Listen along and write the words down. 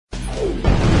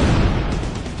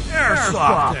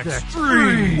Airsoft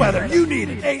Extreme. Whether you need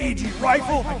an AEG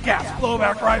rifle, a gas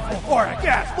blowback rifle, or a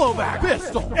gas blowback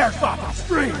pistol, Airsoft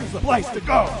Extreme is the place to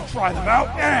go to try them out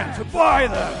and to buy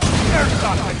them.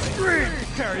 Airsoft Extreme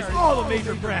carries all the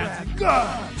major brands of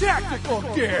guns, tactical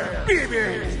gear,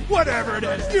 BBs, whatever it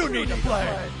is you need to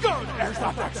play. Go to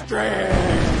Airsoft Extreme.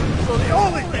 So the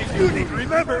only thing you need to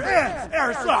remember is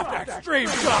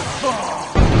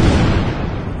AirsoftExtreme.com.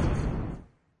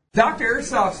 Dr.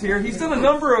 Airsoft's here. He's done a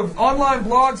number of online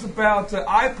blogs about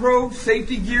iPro,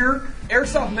 safety gear,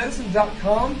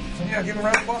 AirsoftMedicine.com. So yeah, give him a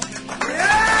round of applause.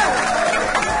 Yeah!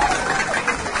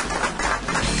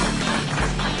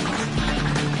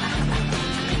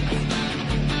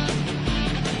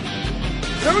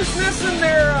 Who's missing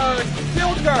their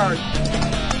field guard?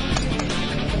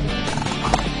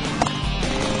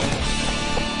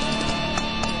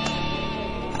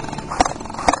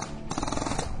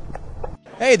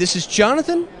 Hey, this is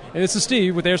Jonathan. And this is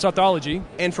Steve with Airsoftology.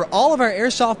 And for all of our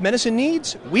airsoft medicine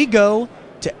needs, we go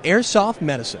to Airsoft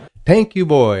Medicine. Thank you,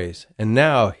 boys. And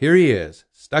now, here he is,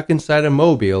 stuck inside a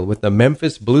mobile with the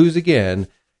Memphis Blues again,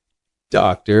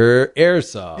 Dr.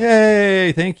 Airsoft.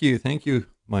 Yay! Thank you. Thank you,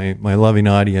 my loving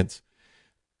audience.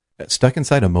 Stuck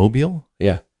inside a mobile?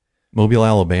 Yeah. Mobile,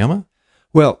 Alabama?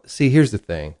 Well, see, here's the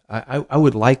thing. I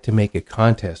would like to make a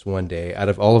contest one day out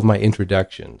of all of my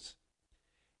introductions.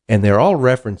 And they're all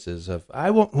references of,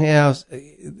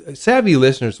 savvy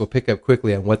listeners will pick up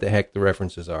quickly on what the heck the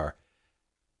references are.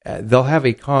 They'll have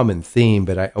a common theme,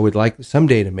 but I would like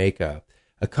someday to make a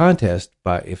contest.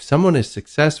 But if someone is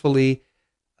successfully,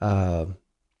 I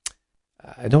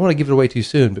don't want to give it away too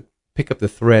soon, but pick up the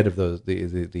thread of those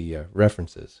the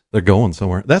references. They're going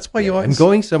somewhere. That's why you always... I'm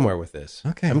going somewhere with this.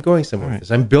 Okay. I'm going somewhere with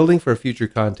this. I'm building for a future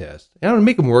contest. And I want to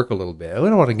make them work a little bit. I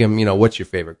don't want to give them, what's your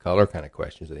favorite color kind of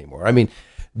questions anymore. I mean,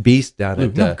 Beast down Blue,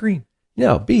 at... not green.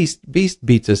 No, Beast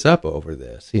beats us up over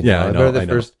this. Yeah, I know.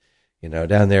 First,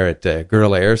 down there at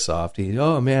Guerrilla Airsoft,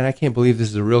 oh man, I can't believe this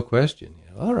is a real question.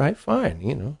 All right,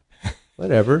 fine,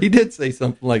 whatever. He did say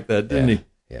something like that, didn't he?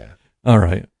 Yeah. All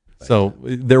right. So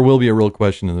there will be a real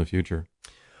question in the future.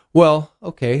 Well,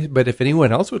 okay, but if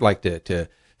anyone else would like to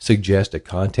suggest a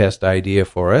contest idea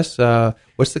for us,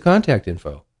 what's the contact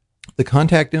info? The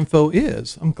contact info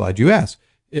is, I'm glad you asked.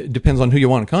 It depends on who you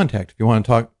want to contact. If you want to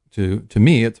talk to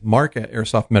me, it's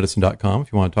mark@airsoftmedicine.com.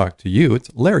 If you want to talk to you, it's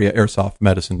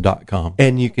larry@airsoftmedicine.com.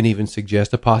 And you can even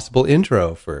suggest a possible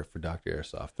intro for Dr.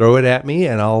 Airsoft. Throw it at me,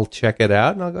 and I'll check it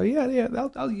out, and I'll go, yeah,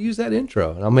 I'll use that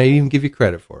intro, and I'll maybe even give you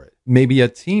credit for it. Maybe a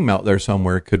team out there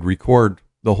somewhere could record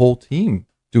the whole team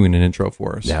doing an intro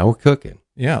for us. Now we're cooking.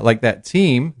 Yeah, like that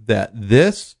team that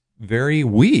this very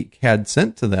week had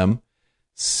sent to them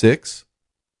 6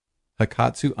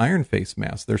 Hakatsu Iron Face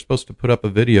masks. They're supposed to put up a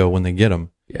video when they get them.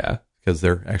 Yeah. Because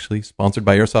they're actually sponsored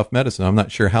by Airsoft Medicine. I'm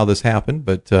not sure how this happened,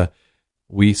 but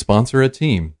we sponsor a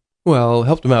team. Well,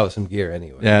 helped them out with some gear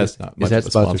anyway. Yeah, it's not much of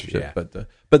a sponsorship, yeah.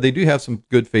 but they do have some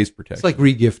good face protection. It's like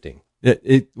regifting.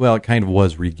 It kind of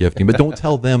was regifting, but don't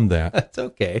tell them that. That's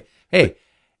okay. Hey,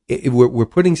 we're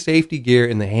putting safety gear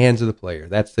in the hands of the player.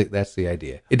 That's the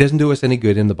idea. It doesn't do us any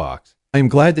good in the box. I'm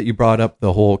glad that you brought up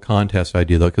the whole contest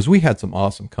idea, though, because we had some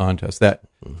awesome contests. That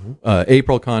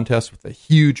April contest with a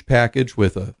huge package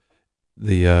with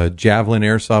the Javelin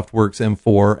Airsoft Works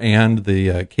M4 and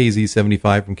the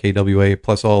KZ75 from KWA,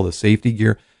 plus all the safety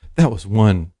gear. That was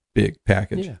one big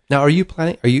package. Yeah. Now, are you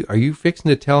planning? Are you fixing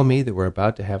to tell me that we're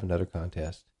about to have another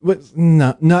contest?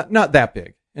 Not that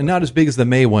big, and not as big as the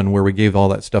May one where we gave all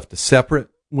that stuff to separate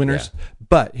winners. Yeah.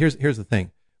 But here's the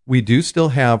thing: we do still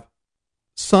have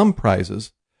some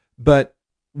prizes, but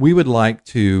we would like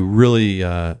to really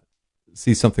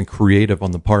see something creative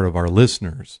on the part of our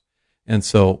listeners. And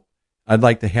so I'd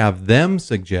like to have them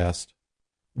suggest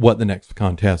what the next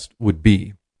contest would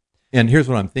be. And here's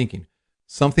what I'm thinking.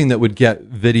 Something that would get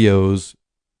videos,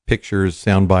 pictures,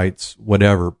 sound bites,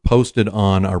 whatever, posted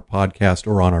on our podcast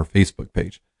or on our Facebook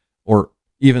page, or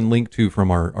even linked to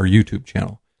from our YouTube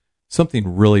channel.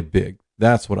 Something really big.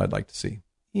 That's what I'd like to see.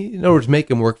 In other words, make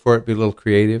them work for it, be a little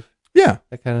creative. Yeah.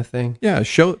 That kind of thing. Yeah,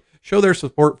 show their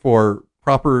support for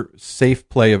proper, safe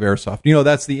play of airsoft.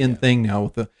 That's the in thing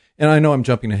now and I know I'm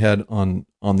jumping ahead on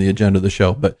the agenda of the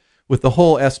show, but with the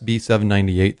whole SB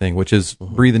 798 thing, which is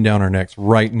breathing down our necks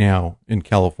right now in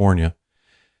California,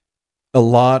 a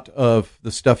lot of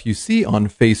the stuff you see on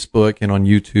Facebook and on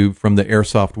YouTube from the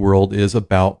airsoft world is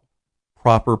about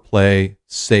proper play,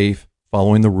 safe,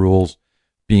 following the rules,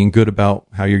 being good about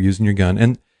how you're using your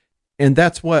gun. And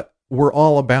that's what we're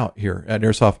all about here at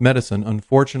Airsoft Medicine.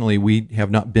 Unfortunately, we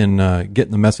have not been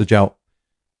getting the message out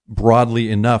broadly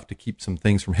enough to keep some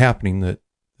things from happening that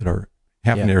are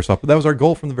happen to airsoft. But that was our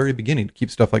goal from the very beginning, to keep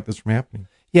stuff like this from happening.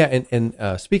 Yeah,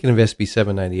 and speaking of SB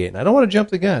 798, and I don't want to jump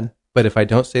the gun, but if I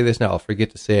don't say this now, I'll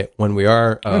forget to say it when we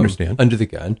are I understand. under the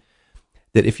gun,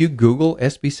 that if you Google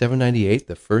SB 798,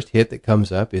 the first hit that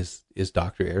comes up is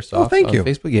Dr. Airsoft Oh, thank on you.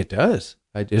 Facebook. Yeah, it does.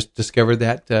 I just discovered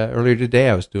that earlier today.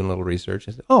 I was doing a little research.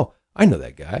 I said, oh, I know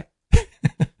that guy.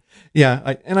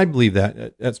 Yeah, I believe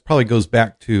that. That probably goes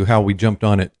back to how we jumped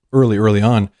on it early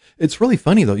on. It's really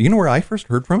funny, though. You know where I first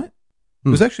heard from it? It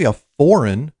was actually a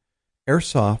foreign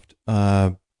airsoft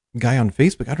guy on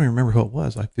Facebook. I don't even remember who it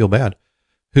was. I feel bad.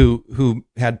 Who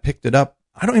had picked it up.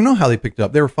 I don't even know how they picked it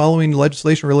up. They were following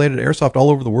legislation related to airsoft all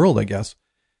over the world, I guess.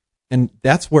 And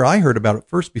that's where I heard about it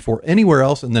first before anywhere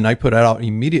else. And then I put it out and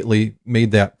immediately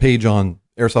made that page on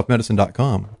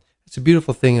airsoftmedicine.com. It's a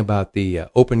beautiful thing about the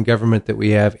open government that we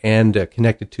have and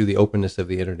connected to the openness of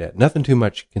the internet. Nothing too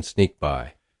much can sneak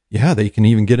by. Yeah, they can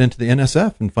even get into the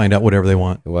NSF and find out whatever they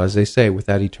want. Well, as they say,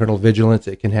 without eternal vigilance,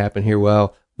 it can happen here.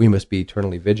 Well, we must be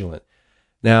eternally vigilant.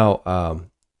 Now,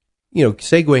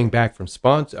 segueing back from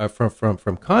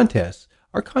from contests,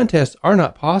 our contests are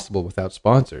not possible without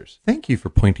sponsors. Thank you for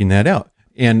pointing that out.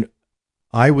 And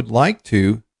I would like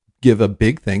to give a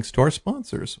big thanks to our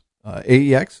sponsors.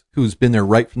 AEX, who's been there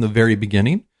right from the very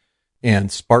beginning,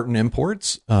 and Spartan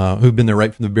Imports, who've been there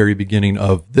right from the very beginning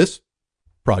of this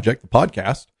project, the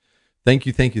podcast. Thank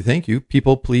you.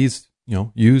 People, please,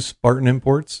 use Spartan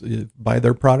Imports, buy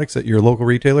their products at your local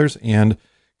retailers, and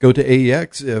go to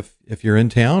AEX if you're in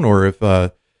town, or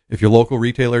if your local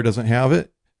retailer doesn't have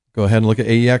it, go ahead and look at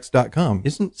AEX.com.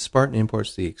 Isn't Spartan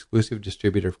Imports the exclusive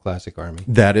distributor of Classic Army?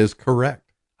 That is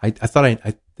correct. I thought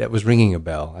that was ringing a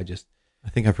bell. I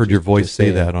think I've heard your voice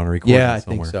say that on a recording Yeah, I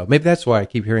somewhere. think so. Maybe that's why I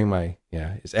keep hearing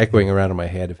it's echoing around in my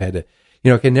head. I've had to,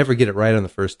 I can never get it right on the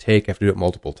first take. I have to do it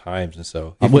multiple times. And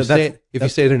so if you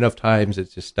say it enough times,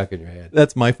 it's just stuck in your head.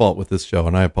 That's my fault with this show,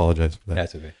 and I apologize for that.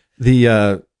 That's okay.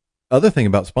 The other thing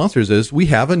about sponsors is we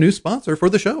have a new sponsor for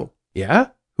the show. Yeah?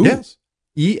 Who? Yes.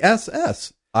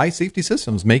 ESS, Eye Safety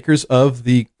Systems, makers of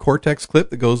the Cortex clip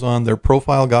that goes on their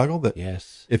profile goggle. That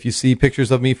Yes. if you see pictures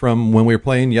of me from when we were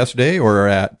playing yesterday or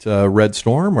at Red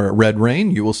Storm or at Red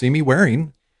Rain, you will see me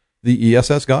wearing the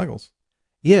ESS goggles.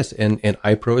 Yes, and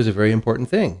iPro is a very important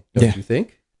thing, don't you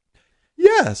think?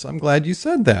 Yes, I'm glad you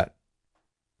said that.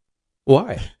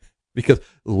 Why? Because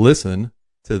listen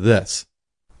to this.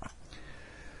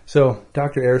 So,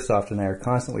 Dr. Airsoft and I are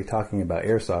constantly talking about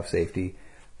airsoft safety.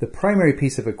 The primary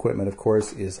piece of equipment, of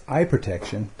course, is eye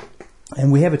protection.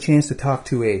 And we have a chance to talk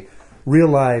to a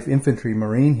real-live infantry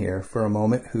Marine here for a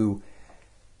moment who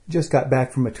just got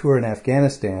back from a tour in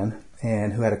Afghanistan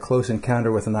and who had a close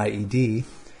encounter with an IED.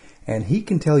 And he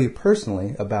can tell you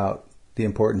personally about the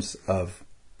importance of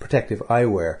protective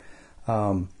eyewear.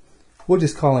 We'll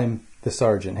just call him the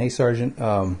Sergeant. Hey, Sergeant,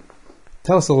 tell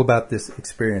us a little about this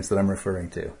experience that I'm referring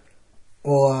to.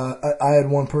 Well, I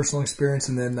had one personal experience,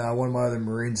 and then one of my other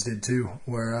Marines did too,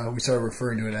 where we started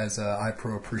referring to it as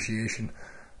iPro appreciation.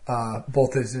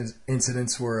 Both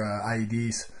incidents were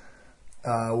IEDs,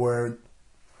 where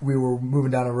we were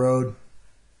moving down a road.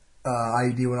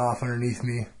 IED went off underneath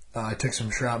me. I took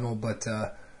some shrapnel, but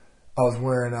I was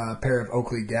wearing a pair of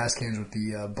Oakley gas cans with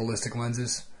the ballistic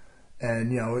lenses.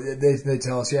 And, they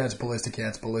tell us, yeah, it's ballistic,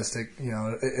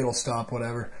 it'll stop,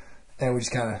 whatever. And we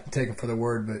just kind of take them for the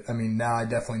word. But, now I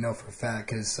definitely know for a fact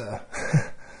because I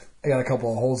got a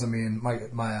couple of holes in me, and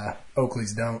my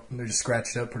Oakleys don't. They're just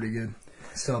scratched up pretty good.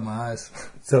 Still have my eyes.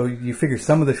 So you figure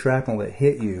some of the shrapnel that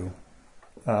hit you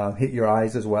hit your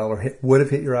eyes as well, or would have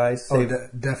hit your eyes? Oh,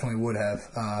 definitely would have.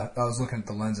 I was looking at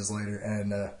the lenses later,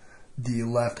 and the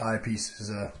left eyepiece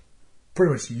is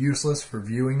pretty much useless for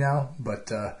viewing now,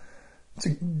 but it's a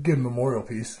good memorial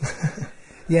piece.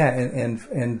 Yeah,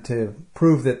 and to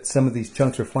prove that some of these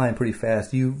chunks are flying pretty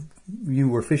fast, you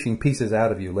were fishing pieces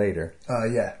out of you later.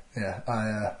 Yeah.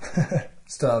 I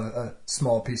still have a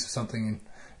small piece of something in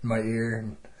my ear,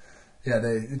 and yeah,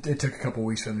 it took a couple of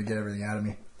weeks for them to get everything out of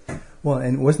me. Well,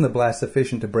 and wasn't the blast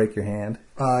sufficient to break your hand?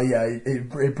 Yeah,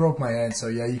 it broke my hand, so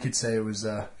yeah, you could say it was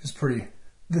pretty.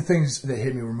 The things that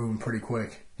hit me were moving pretty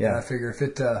quick. Yeah, and I figure if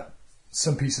it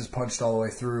some pieces punched all the way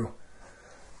through,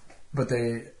 but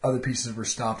other pieces were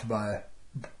stopped by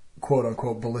quote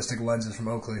unquote ballistic lenses from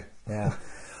Oakley. Yeah.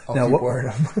 I'll keep wearing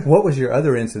them. What was your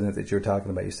other incident that you were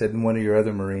talking about? You said one of your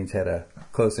other Marines had a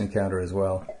close encounter as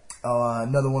well.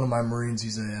 Another one of my Marines,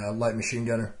 he's a light machine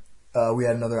gunner. We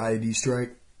had another IED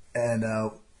strike, and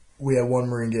we had one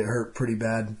Marine get hurt pretty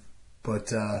bad,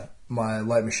 but my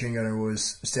light machine gunner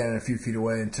was standing a few feet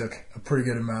away and took a pretty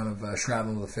good amount of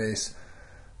shrapnel to the face,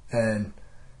 and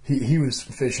he was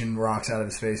fishing rocks out of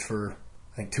his face for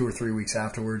I think 2 or 3 weeks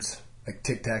afterwards, like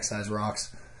Tic Tac size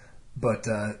rocks. But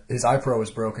his iPro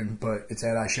is broken, but it's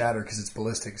anti-shatter because it's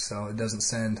ballistic, so it doesn't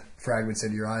send fragments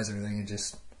into your eyes or anything. It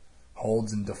just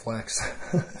holds and deflects.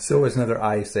 So it's another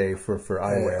eye save for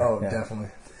eyewear. Oh, Yeah.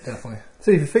 definitely.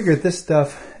 So if you figure this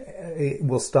stuff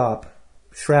will stop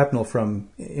shrapnel from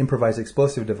improvised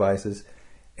explosive devices,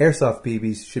 airsoft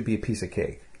BBs should be a piece of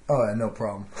cake. Oh, yeah, no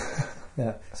problem.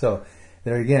 Yeah. So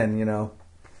there again,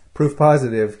 proof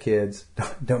positive, kids.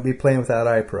 Don't be playing without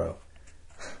iPro.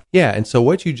 Yeah, and so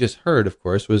what you just heard, of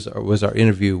course, was our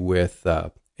interview with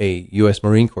a U.S.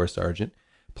 Marine Corps sergeant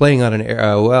playing on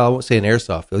I won't say an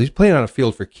airsoft field. He's playing on a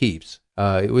field for keeps.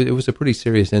 It was a pretty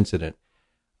serious incident.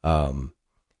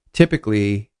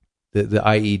 Typically, the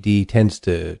IED tends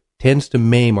to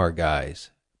maim our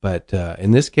guys, but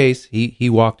in this case, he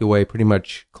walked away pretty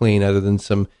much clean, other than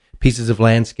some pieces of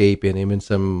landscape in him and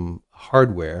some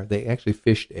hardware. They actually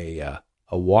fished a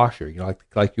washer,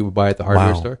 like you would buy at the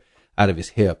hardware store, out of his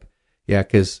hip. Yeah,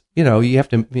 because you have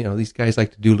to. These guys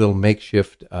like to do little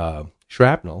makeshift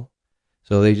shrapnel,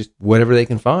 so they just whatever they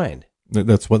can find.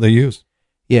 That's what they use.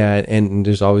 Yeah, and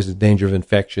there's always the danger of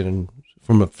infection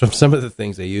from some of the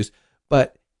things they use.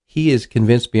 But he is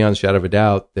convinced beyond a shadow of a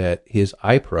doubt that his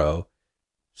iPro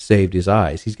saved his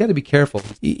eyes. He's got to be careful,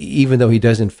 even though he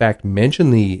does in fact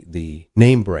mention the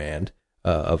name brand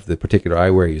of the particular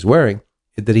eyewear he's wearing,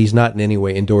 that he's not in any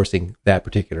way endorsing that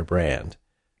particular brand.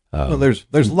 Well, there's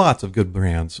lots of good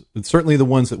brands. It's certainly the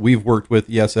ones that we've worked with,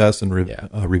 ESS and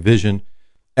Revision,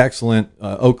 excellent.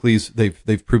 Oakley's,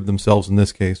 they've proved themselves in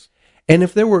this case. And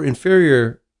if there were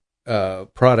inferior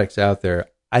products out there,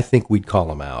 I think we'd call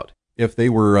them out. If they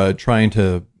were trying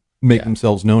to make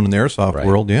themselves known in the airsoft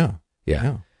world, yeah.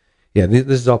 This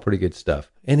is all pretty good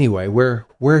stuff. Anyway,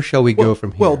 where shall we go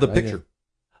from here? Well, the picture.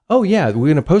 Oh yeah, we're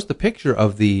going to post the picture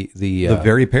of the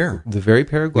very pair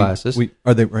of glasses.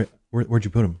 Are they right? Where'd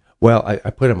you put them? Well, I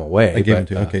put them away. I gave them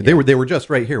to you. Okay, they were just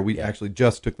right here. We actually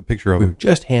just took the picture of We them. were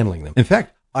just handling them. In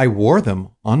fact, I wore them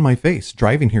on my face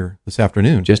driving here this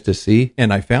afternoon, Just to see.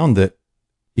 and I found that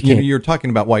you're talking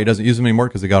about why he doesn't use them anymore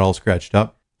because they got all scratched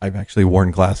up. I've actually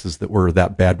worn glasses that were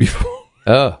that bad before.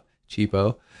 Oh,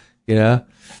 cheapo.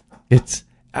 It's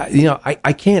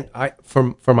I can't.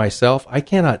 For myself, I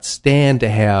cannot stand to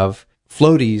have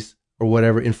floaties or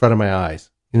whatever in front of my eyes.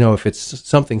 If it's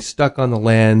something stuck on the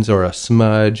lens or a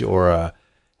smudge or a,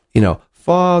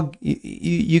 fog,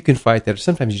 you can fight that.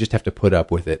 Sometimes you just have to put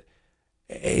up with it.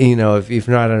 If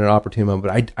you're not at an opportune moment.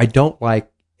 But I don't like,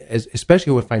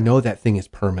 especially if I know that thing is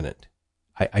permanent.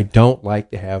 I don't like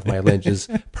to have my lenses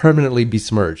permanently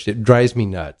besmirched. It drives me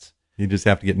nuts. You just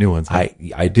have to get new ones. Huh?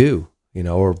 I do,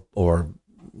 or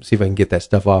see if I can get that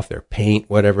stuff off there. Paint,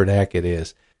 whatever the heck it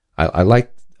is. I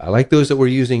like those that we're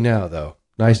using now, though.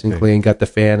 Nice and clean, got the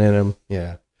fan in them.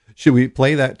 Yeah. Should we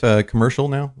play that commercial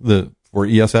now? For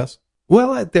ESS?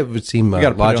 Well, that would seem We got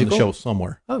to put it on logical. the show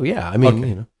somewhere. Oh yeah, I mean,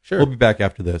 Okay. Sure. We'll be back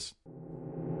after this.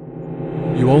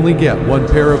 You only get one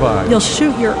pair of eyes. You'll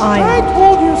shoot your eye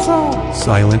out.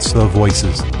 Silence the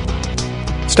voices.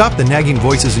 Stop the nagging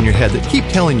voices in your head that keep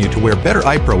telling you to wear better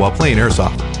iPro while playing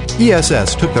airsoft.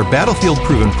 ESS took their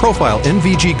battlefield-proven Profile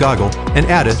NVG goggle and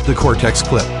added the Cortex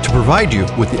clip to provide you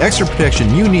with the extra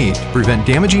protection you need to prevent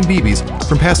damaging BBs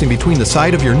from passing between the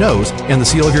side of your nose and the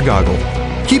seal of your goggle.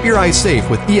 Keep your eyes safe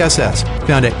with ESS,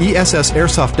 found at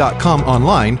essairsoft.com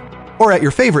online or at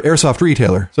your favorite airsoft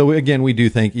retailer. So again, we do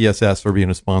thank ESS for being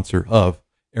a sponsor of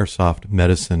Airsoft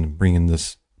Medicine, bringing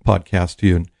this podcast to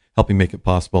you and helping make it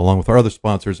possible, along with our other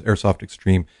sponsors, Airsoft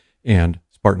Extreme and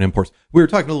Spartan Imports. We were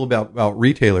talking a little about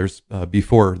retailers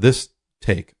before this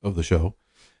take of the show,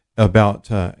 about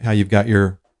how you've got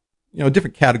your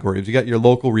different categories. You got your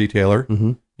local retailer,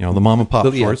 the mom and pop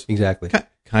stores, exactly,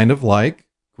 kind of like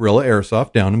Gorilla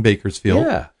Airsoft down in Bakersfield.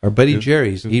 Yeah, our buddy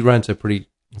Jerry's. He runs a pretty.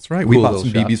 That's right. Cool We bought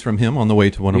some shop. BBs from him on the way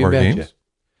to one of You our betcha. games.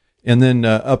 And then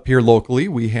up here locally,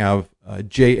 we have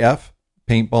JF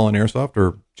Paintball and Airsoft,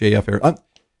 or JF Air.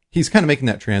 He's kind of making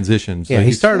that transition. So Yeah, he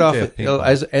he's started off JF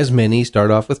Paintball. as many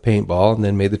started off with paintball and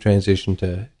then made the transition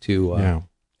to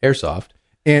airsoft.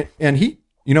 And he,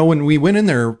 when we went in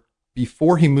there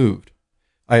before he moved,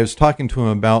 I was talking to him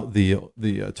about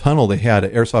the tunnel they had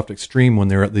at Airsoft Extreme when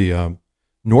they were at the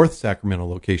North Sacramento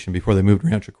location before they moved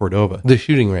Rancho Cordova. The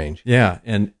shooting range. Yeah,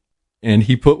 and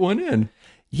he put one in.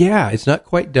 Yeah, it's not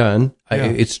quite done. Yeah.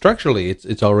 It's structurally,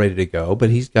 it's all ready to go, but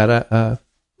he's got a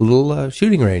little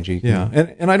shooting range. Yeah,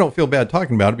 and I don't feel bad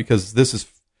talking about it because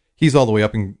he's all the way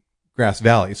up in Grass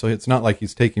Valley, so it's not like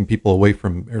he's taking people away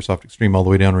from Airsoft Extreme all the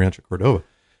way down to Rancho Cordova.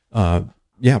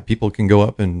 People can go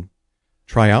up and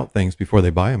try out things before they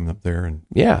buy them up there. And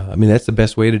yeah, I mean, that's the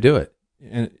best way to do it.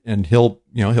 and he'll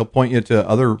point you to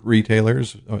other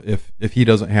retailers if he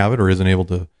doesn't have it or isn't able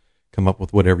to come up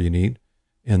with whatever you need.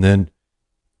 And then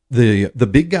the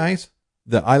big guys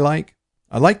that I like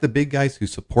the big guys who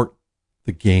support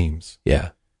the games. Yeah.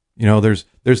 There's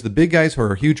the big guys who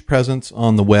are a huge presence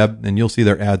on the web, and you'll see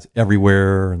their ads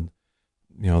everywhere, and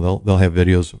they'll have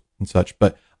videos and such.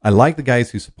 But I like the guys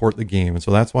who support the game, and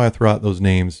so that's why I throw out those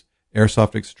names: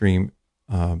 Airsoft Extreme,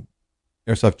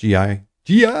 Airsoft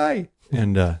GI,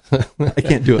 and I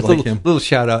can't do it like him. Little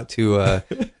shout out to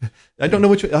I don't know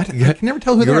which. I can never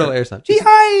tell who they Guerrilla are. Airsoft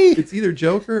GI. It's either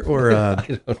Joker or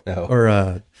I don't know. Or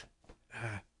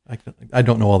I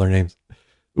don't know all their names.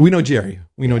 We know Jerry.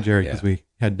 We know Jerry because we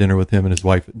had dinner with him and his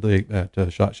wife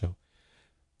at SHOT Show.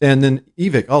 And then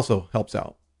EVIC also helps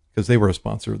out because they were a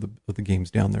sponsor of the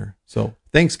games down there. So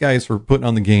thanks, guys, for putting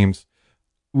on the games.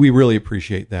 We really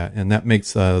appreciate that, and that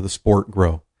makes the sport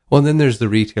grow. Well, and then there's the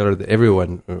retailer that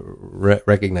everyone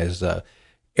recognizes,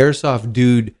 Airsoft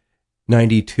Dude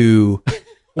 92.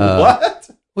 What?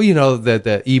 Well,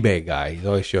 the eBay guy. He's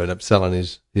always showing up selling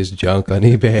his junk on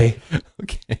eBay.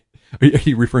 Okay. Are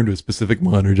you referring to a specific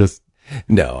one or just?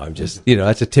 No, I'm just,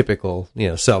 that's a typical,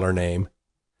 seller name.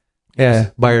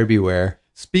 Yeah, buyer beware.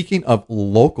 Speaking of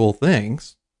local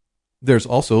things, there's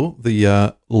also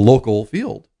the local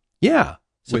field. Yeah,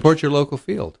 support your local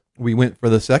field. We went for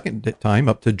the second time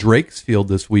up to Drake's Field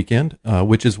this weekend,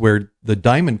 which is where the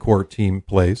Diamond Corps team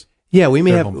plays. Yeah, we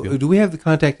may have. Do we have the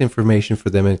contact information for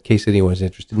them in case anyone's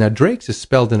interested? Now, Drake's is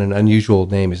spelled in an unusual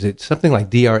name. Is it something like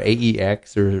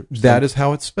Draex or? That is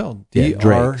how it's spelled.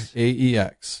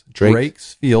 Draex.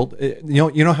 Drake's Field.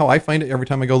 You know how I find it every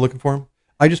time I go looking for them?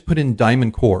 I just put in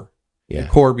Diamond Corps. Yeah. The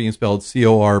Corps being spelled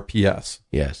Corps.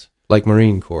 Yes, like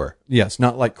Marine Corps. Yes,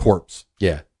 not like corpse.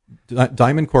 Yeah.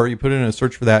 Diamond Corps. You put in a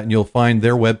search for that, and you'll find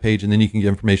their webpage, and then you can get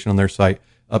information on their site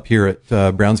up here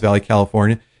at Browns Valley,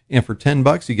 California. And for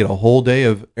 $10, you get a whole day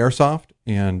of airsoft.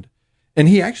 And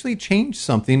he actually changed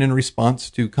something in response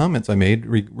to comments I made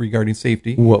regarding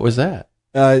safety. What was that?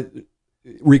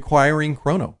 Requiring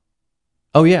chrono.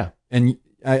 Oh, yeah. And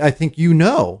I think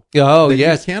Oh,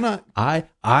 yes. You cannot.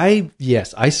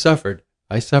 Yes, I suffered.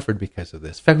 I suffered because of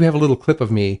this. In fact, we have a little clip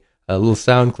of me, a little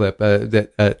sound clip.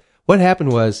 What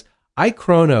happened was I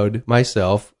chronoed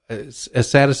myself a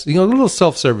little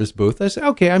self-service booth. I said,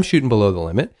 okay, I'm shooting below the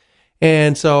limit.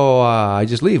 And so I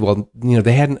just leave. Well,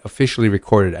 they hadn't officially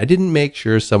recorded it. I didn't make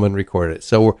sure someone recorded it.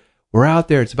 So we're out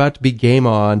there. It's about to be game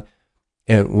on.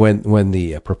 And when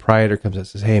the proprietor comes and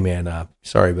says, hey, man,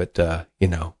 sorry, but,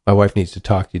 my wife needs to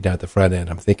talk to you down at the front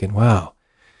end. I'm thinking, wow,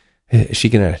 is she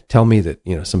going to tell me that,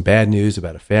 some bad news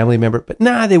about a family member? But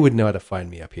they wouldn't know how to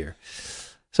find me up here.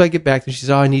 So I get back there. She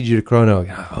says, oh, I need you to chrono.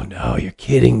 Oh, no, you're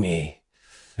kidding me.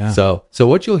 Yeah. So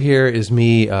what you'll hear is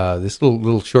me, this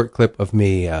little short clip of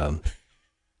me, kind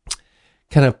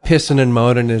of pissing and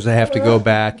moaning as I have to go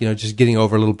back, just getting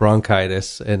over a little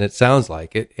bronchitis, and it sounds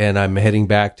like it. And I'm heading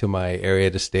back to my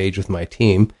area to stage with my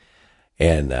team,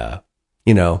 and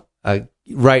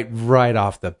right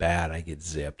off the bat, I get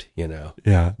zipped.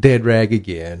 Yeah, dead rag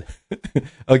again.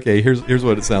 Okay, here's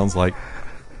what it sounds like.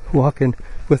 Walking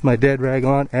with my dead rag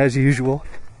on as usual.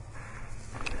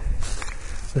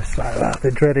 The silo,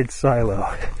 the dreaded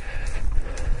silo.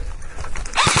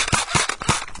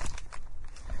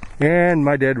 And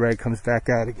my dead rag comes back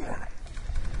out again.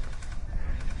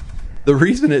 The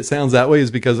reason it sounds that way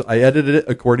is because I edited it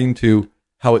according to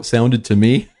how it sounded to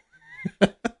me.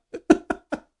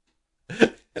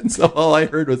 And so all I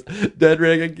heard was dead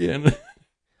rag again.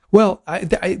 Well,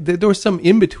 there was some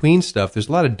in-between stuff. There's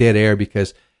a lot of dead air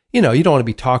because you don't want to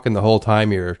be talking the whole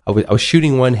time. I was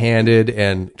shooting one-handed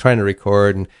and trying to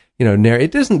record, and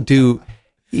it doesn't do.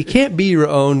 You can't be your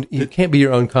own. You can't be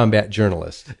your own combat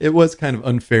journalist. It was kind of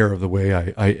unfair of the way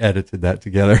I edited that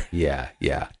together. Yeah.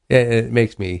 It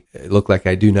makes me look like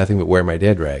I do nothing but wear my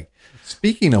dead rag.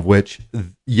 Speaking of which,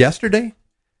 yesterday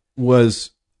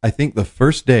was, I think, the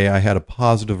first day I had a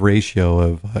positive ratio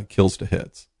of kills to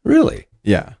hits. Really?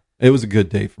 Yeah. It was a good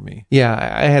day for me. Yeah,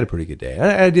 I had a pretty good day.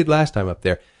 I did last time up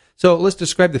there. So let's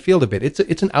describe the field a bit.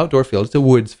 It's an outdoor field. It's a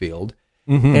woods field.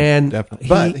 Mm-hmm, and definitely.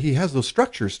 But he has those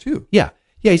structures too. Yeah,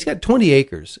 he's got 20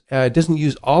 acres. Doesn't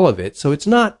use all of it. So it's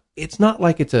not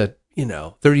like it's a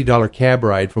 $30 cab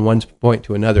ride from one point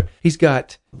to another. He's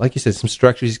got, like you said, some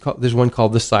structures. There's one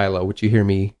called the silo, which you hear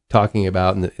me talking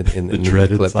about in the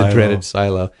dreaded clip, silo. The dreaded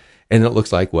silo. And it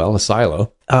looks like, a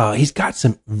silo. He's got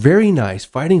some very nice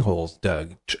fighting holes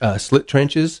dug, slit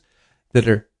trenches that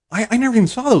are. I never even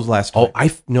saw those last time.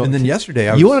 No. And then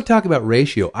yesterday, you want to talk about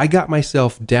ratio? I got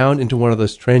myself down into one of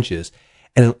those trenches,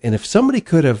 And if somebody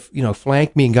could have,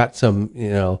 flanked me and got some,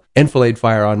 enfilade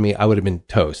fire on me, I would have been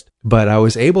toast. But I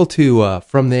was able to,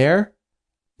 from there,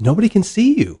 nobody can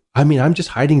see you. I mean, I'm just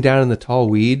hiding down in the tall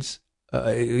weeds.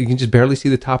 You can just barely see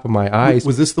the top of my eyes.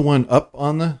 Was this the one up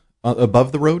on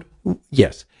above the road?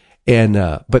 Yes. And,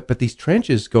 but these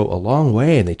trenches go a long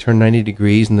way and they turn 90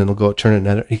 degrees and then they'll turn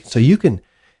another. So you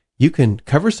can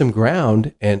cover some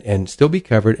ground and still be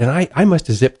covered. And I must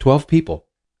have zipped 12 people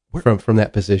from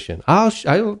that position. I'll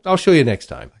show you next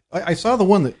time. I saw the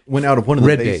one that went out of one of the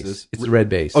red bases. Base. It's the red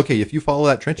base. Okay, if you follow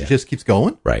that trench, it just keeps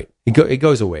going? Right. It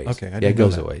goes a ways. Okay, it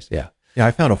goes a ways. Yeah. Yeah,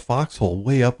 I found a foxhole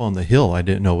way up on the hill I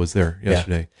didn't know was there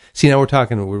yesterday. Yeah. See, now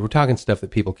we're talking stuff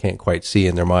that people can't quite see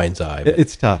in their mind's eye. But,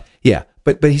 it's tough. Yeah.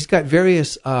 But he's got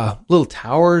various little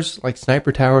towers, like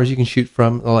sniper towers you can shoot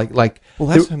from. Well,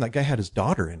 last time that guy had his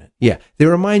daughter in it. Yeah. They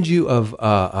remind you of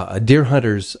a deer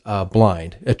hunter's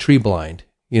blind, a tree blind,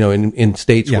 in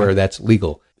states where that's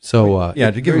legal. So,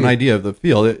 to give an idea of the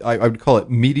field, I would call it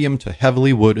medium to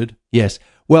heavily wooded. Yes.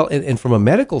 Well, and from a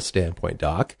medical standpoint,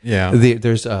 Doc,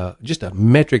 there's just a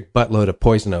metric buttload of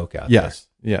poison oak out there.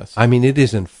 Yes. I mean, it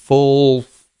is in full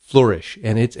flourish,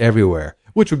 and it's everywhere.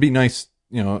 Which would be nice,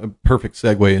 a perfect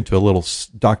segue into a little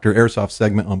Dr. Airsoft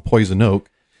segment on poison oak.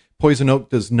 Poison oak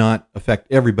does not affect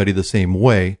everybody the same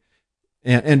way.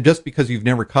 And just because you've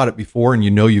never caught it before and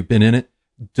you've been in it,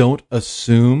 don't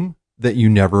assume that you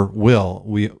never will.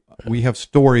 We have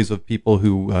stories of people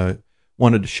who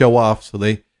wanted to show off, so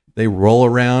they roll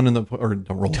around or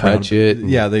don't roll touch around. it.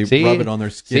 Yeah, they rub it on their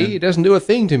skin. See, it doesn't do a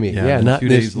thing to me. Yeah, not 2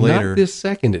 days later. Not this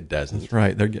second it doesn't. That's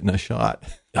right. They're getting a shot.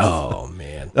 Oh,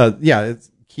 man.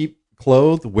 Keep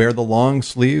clothed, wear the long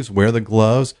sleeves, wear the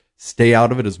gloves, stay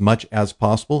out of it as much as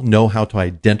possible, know how to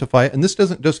identify it. And this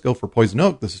doesn't just go for poison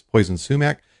oak. This is poison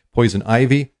sumac, poison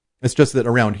ivy. It's just that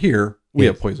around here, we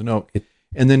have poison oak.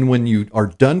 And then when you are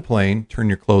done playing, turn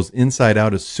your clothes inside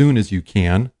out as soon as you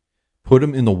can, put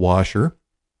them in the washer,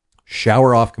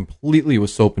 shower off completely with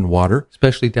soap and water.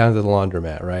 Especially down to the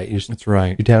laundromat, right? That's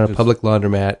right. You're down at a public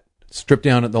laundromat. Strip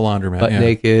down at the laundromat. Butt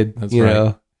naked. That's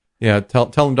right. Yeah, tell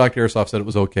them Dr. Airsoft said it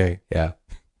was okay. Yeah,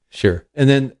 sure. And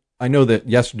then I know that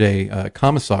yesterday,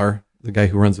 Commissar, the guy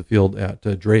who runs the field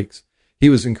at Drake's, he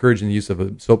was encouraging the use of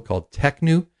a soap called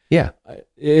Technu. Yeah.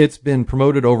 It's been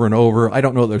promoted over and over. I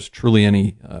don't know if there's truly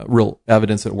any real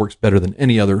evidence that it works better than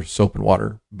any other soap and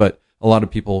water, but a lot of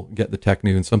people get the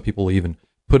Technu, and some people even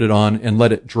put it on and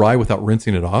let it dry without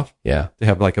rinsing it off. Yeah. To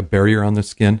have like a barrier on the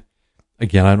skin.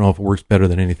 Again, I don't know if it works better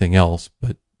than anything else,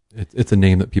 but it's a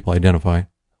name that people identify.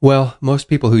 Well, most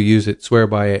people who use it swear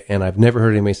by it, and I've never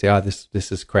heard anybody say,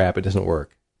 this is crap, it doesn't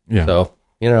work. Yeah. So,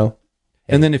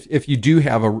 And then if you do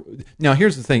have now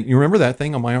here's the thing, you remember that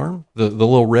thing on my arm? The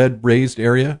little red raised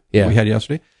area we had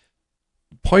yesterday?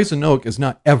 Poison oak is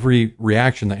not every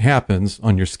reaction that happens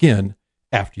on your skin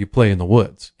after you play in the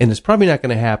woods. And it's probably not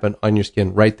going to happen on your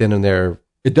skin right then and there.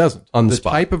 It doesn't. On the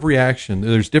spot. Type of reaction,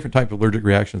 there's different types of allergic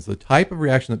reactions. The type of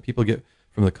reaction that people get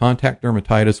from the contact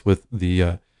dermatitis with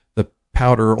the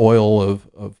powder oil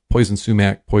of poison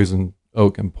sumac, poison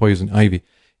oak, and poison ivy,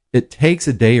 it takes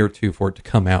a day or two for it to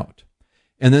come out.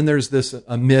 And then there's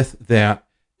a myth that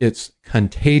it's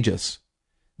contagious.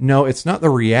 No, it's not the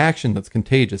reaction that's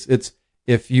contagious. It's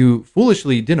if you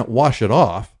foolishly didn't wash it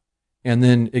off and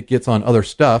then it gets on other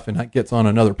stuff and that gets on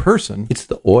another person. It's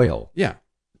the oil. Yeah.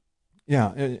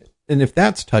 Yeah. And if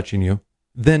that's touching you,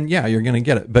 then you're going to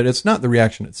get it. But it's not the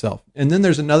reaction itself. And then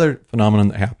there's another phenomenon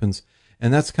that happens,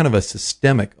 and that's kind of a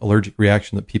systemic allergic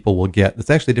reaction that people will get. It's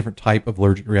actually a different type of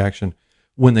allergic reaction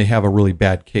when they have a really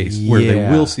bad case, where they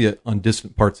will see it on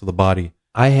distant parts of the body.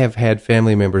 I have had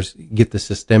family members get the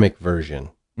systemic version,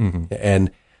 and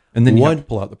then you have to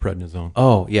pull out the prednisone.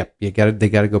 Oh, yeah, they got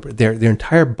to go. Their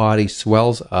entire body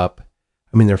swells up.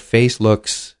 I mean, their face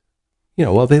looks, they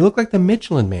look like the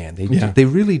Michelin Man. They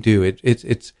really do.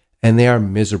 It's and they are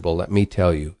miserable. Let me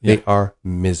tell you, they are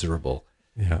miserable.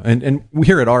 Yeah, and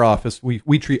here at our office,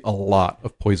 we treat a lot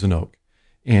of poison oak,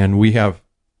 and we have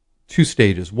 2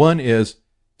 stages. One is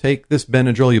take this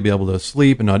Benadryl, you'll be able to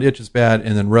sleep and not itch as bad,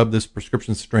 and then rub this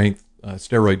prescription strength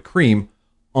steroid cream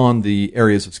on the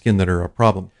areas of skin that are a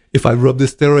problem. If I rub the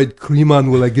steroid cream on,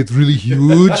 will I get really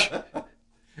huge?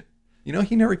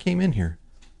 He never came in here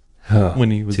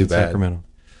when he was in Sacramento.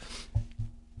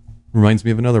 Reminds me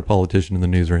of another politician in the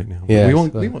news right now. Yeah, we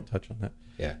won't touch on that.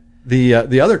 Yeah.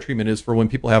 The other treatment is for when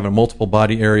people have multiple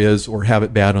body areas or have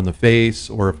it bad on the face,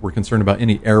 or if we're concerned about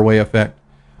any airway effect,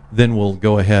 then we'll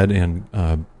go ahead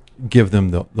and give them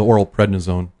the oral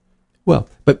prednisone. Well,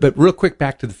 but real quick,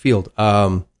 back to the field.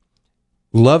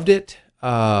 Loved it.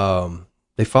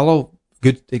 They follow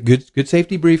good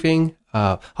safety briefing.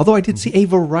 although I did see a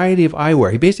variety of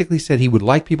eyewear. He basically said he would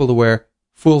like people to wear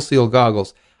full seal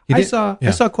goggles. I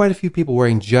saw quite a few people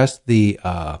wearing just the,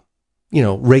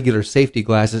 regular safety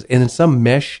glasses and in some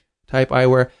mesh type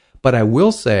eyewear. But I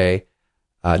will say,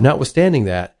 notwithstanding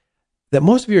that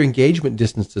most of your engagement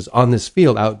distances on this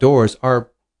field outdoors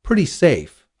are pretty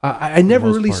safe. I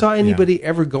never really saw anybody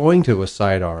ever going to a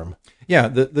sidearm. Yeah,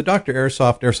 the Dr.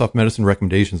 Airsoft medicine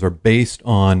recommendations are based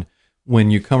on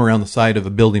when you come around the side of a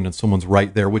building and someone's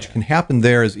right there, which can happen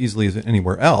there as easily as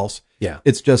anywhere else. Yeah.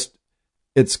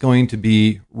 It's going to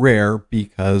be rare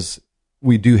because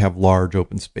we do have large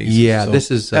open spaces. Yeah,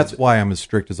 so that's why I'm as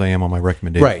strict as I am on my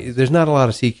recommendations. Right. There's not a lot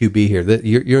of CQB here.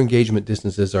 Your engagement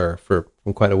distances are from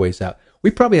quite a ways out.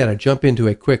 We probably ought to jump into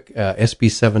a quick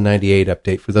SB 798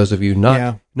 update for those of you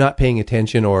not paying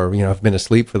attention or have been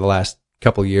asleep for the last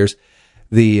couple of years.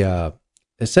 The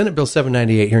Senate Bill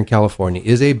 798 here in California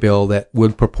is a bill that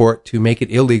would purport to make it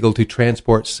illegal to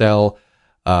transport, sell,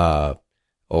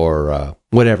 or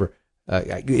whatever.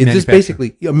 This is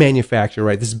basically a manufacturer,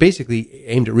 right? This is basically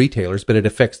aimed at retailers, but it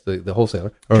affects the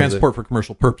wholesaler. Transport for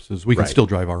commercial purposes. We can still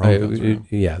drive our own guns around.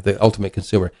 Yeah, the ultimate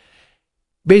consumer.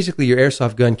 Basically, your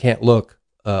airsoft gun can't look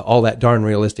all that darn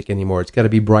realistic anymore. It's got to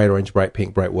be bright orange, bright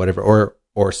pink, bright whatever,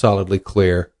 or solidly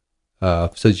clear so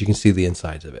that you can see the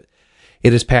insides of it.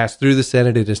 It has passed through the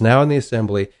Senate. It is now in the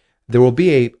Assembly. There will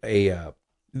be a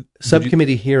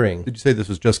subcommittee hearing. Did you say this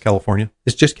was just California?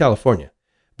 It's just California.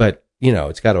 But,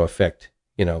 it's got to affect,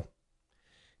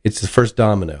 it's the first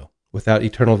domino. Without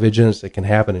eternal vigilance, it can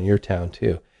happen in your town,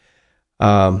 too.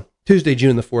 Tuesday,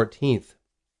 June the 14th,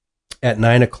 at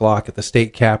 9 o'clock at the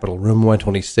state capitol, room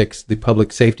 126, the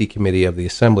Public Safety Committee of the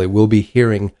Assembly will be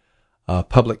hearing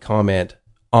public comment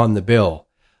on the bill.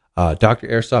 Dr.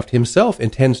 Airsoft himself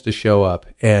intends to show up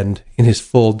and in his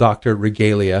full doctor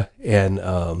regalia and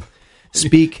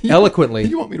speak eloquently.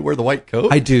 You want me to wear the white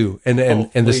coat? I do, and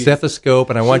the stethoscope,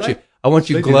 and I want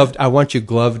you gloved. I want you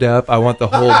gloved up. I want the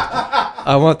whole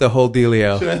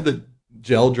dealio. Should I have the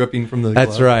gel dripping from the?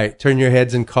 That's glove? right. Turn your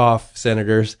heads and cough,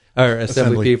 senators or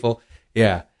assembly people.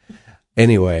 Yeah.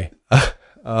 Anyway,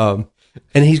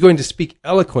 and he's going to speak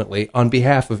eloquently on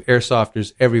behalf of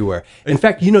airsofters everywhere. In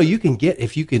fact, you can get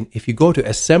if you go to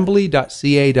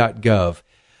assembly.ca.gov.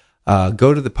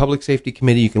 Go to the Public Safety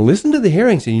Committee. You can listen to the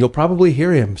hearings, and you'll probably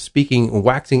hear him speaking,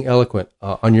 waxing eloquent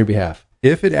on your behalf.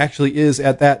 If it actually is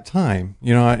at that time,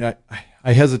 I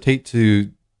hesitate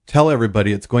to tell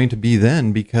everybody it's going to be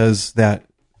then because that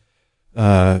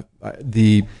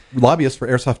the lobbyist for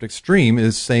Airsoft Extreme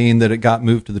is saying that it got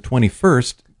moved to the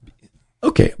 21st.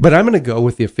 Okay, but I'm going to go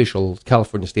with the official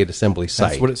California State Assembly site.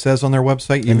 That's what it says on their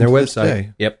website. In their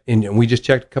website. Yep, and we just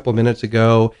checked a couple of minutes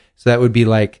ago, so that would be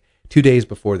like 2 days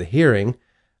before the hearing,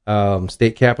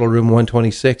 State Capitol Room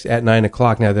 126 at 9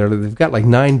 o'clock. Now, they've got like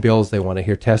 9 bills they want to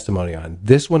hear testimony on.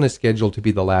 This one is scheduled to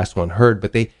be the last one heard,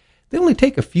 but they only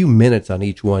take a few minutes on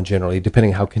each one generally,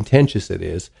 depending how contentious it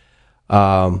is.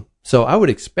 So I would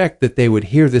expect that they would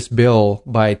hear this bill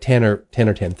by 10 or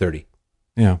 10:30.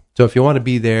 Yeah. So if you want to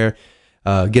be there,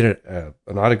 get an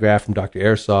autograph from Dr.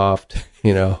 Airsoft,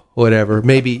 whatever.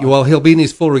 Maybe, he'll be in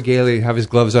his full regalia, have his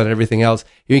gloves on and everything else.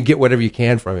 You can get whatever you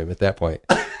can from him at that point.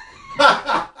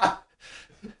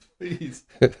 Please.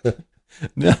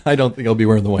 No, I don't think I'll be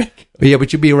wearing the white coat. Yeah,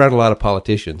 but you'll be around a lot of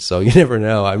politicians, so you never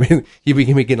know. I mean, you'll be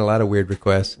getting a lot of weird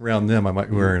requests. Around them, I might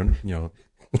be wearing,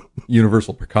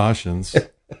 universal precautions.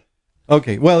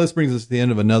 Okay, well, this brings us to the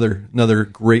end of another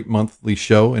great monthly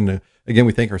show. And again,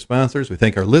 we thank our sponsors. We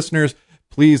thank our listeners.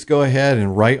 Please go ahead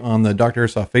and write on the Dr.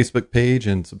 Airsoft Facebook page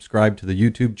and subscribe to the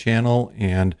YouTube channel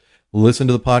and listen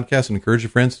to the podcast and encourage your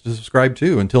friends to subscribe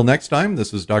too. Until next time,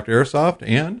 this is Dr. Airsoft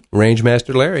and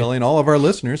Rangemaster Larry telling all of our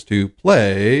listeners to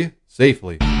play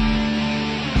safely.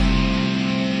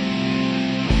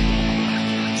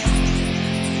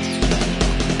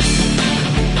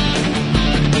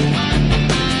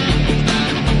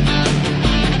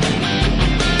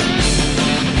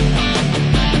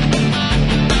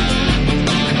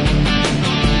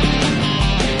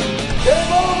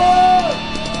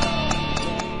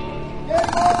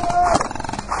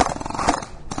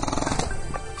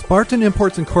 Spartan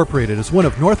Imports Incorporated is one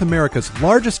of North America's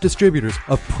largest distributors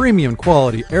of premium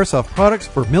quality airsoft products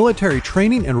for military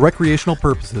training and recreational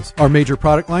purposes. Our major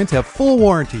product lines have full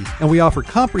warranties, and we offer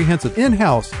comprehensive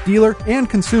in-house, dealer, and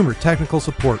consumer technical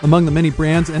support. Among the many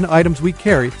brands and items we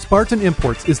carry, Spartan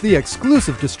Imports is the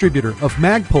exclusive distributor of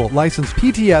Magpul licensed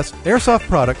PTS airsoft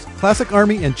products, Classic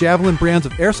Army and Javelin brands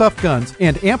of airsoft guns,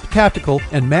 and Amp Tactical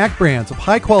and Mag brands of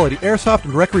high-quality airsoft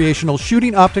and recreational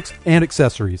shooting optics and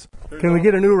accessories. Can we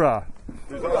get an hoorah?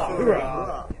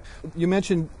 You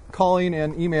mentioned calling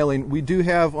and emailing, we do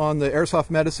have on the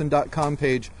airsoftmedicine.com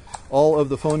page all of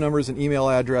the phone numbers and email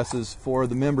addresses for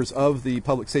the members of the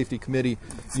Public Safety Committee.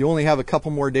 You only have a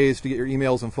couple more days to get your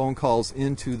emails and phone calls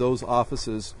into those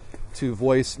offices to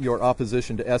voice your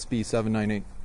opposition to SB 798.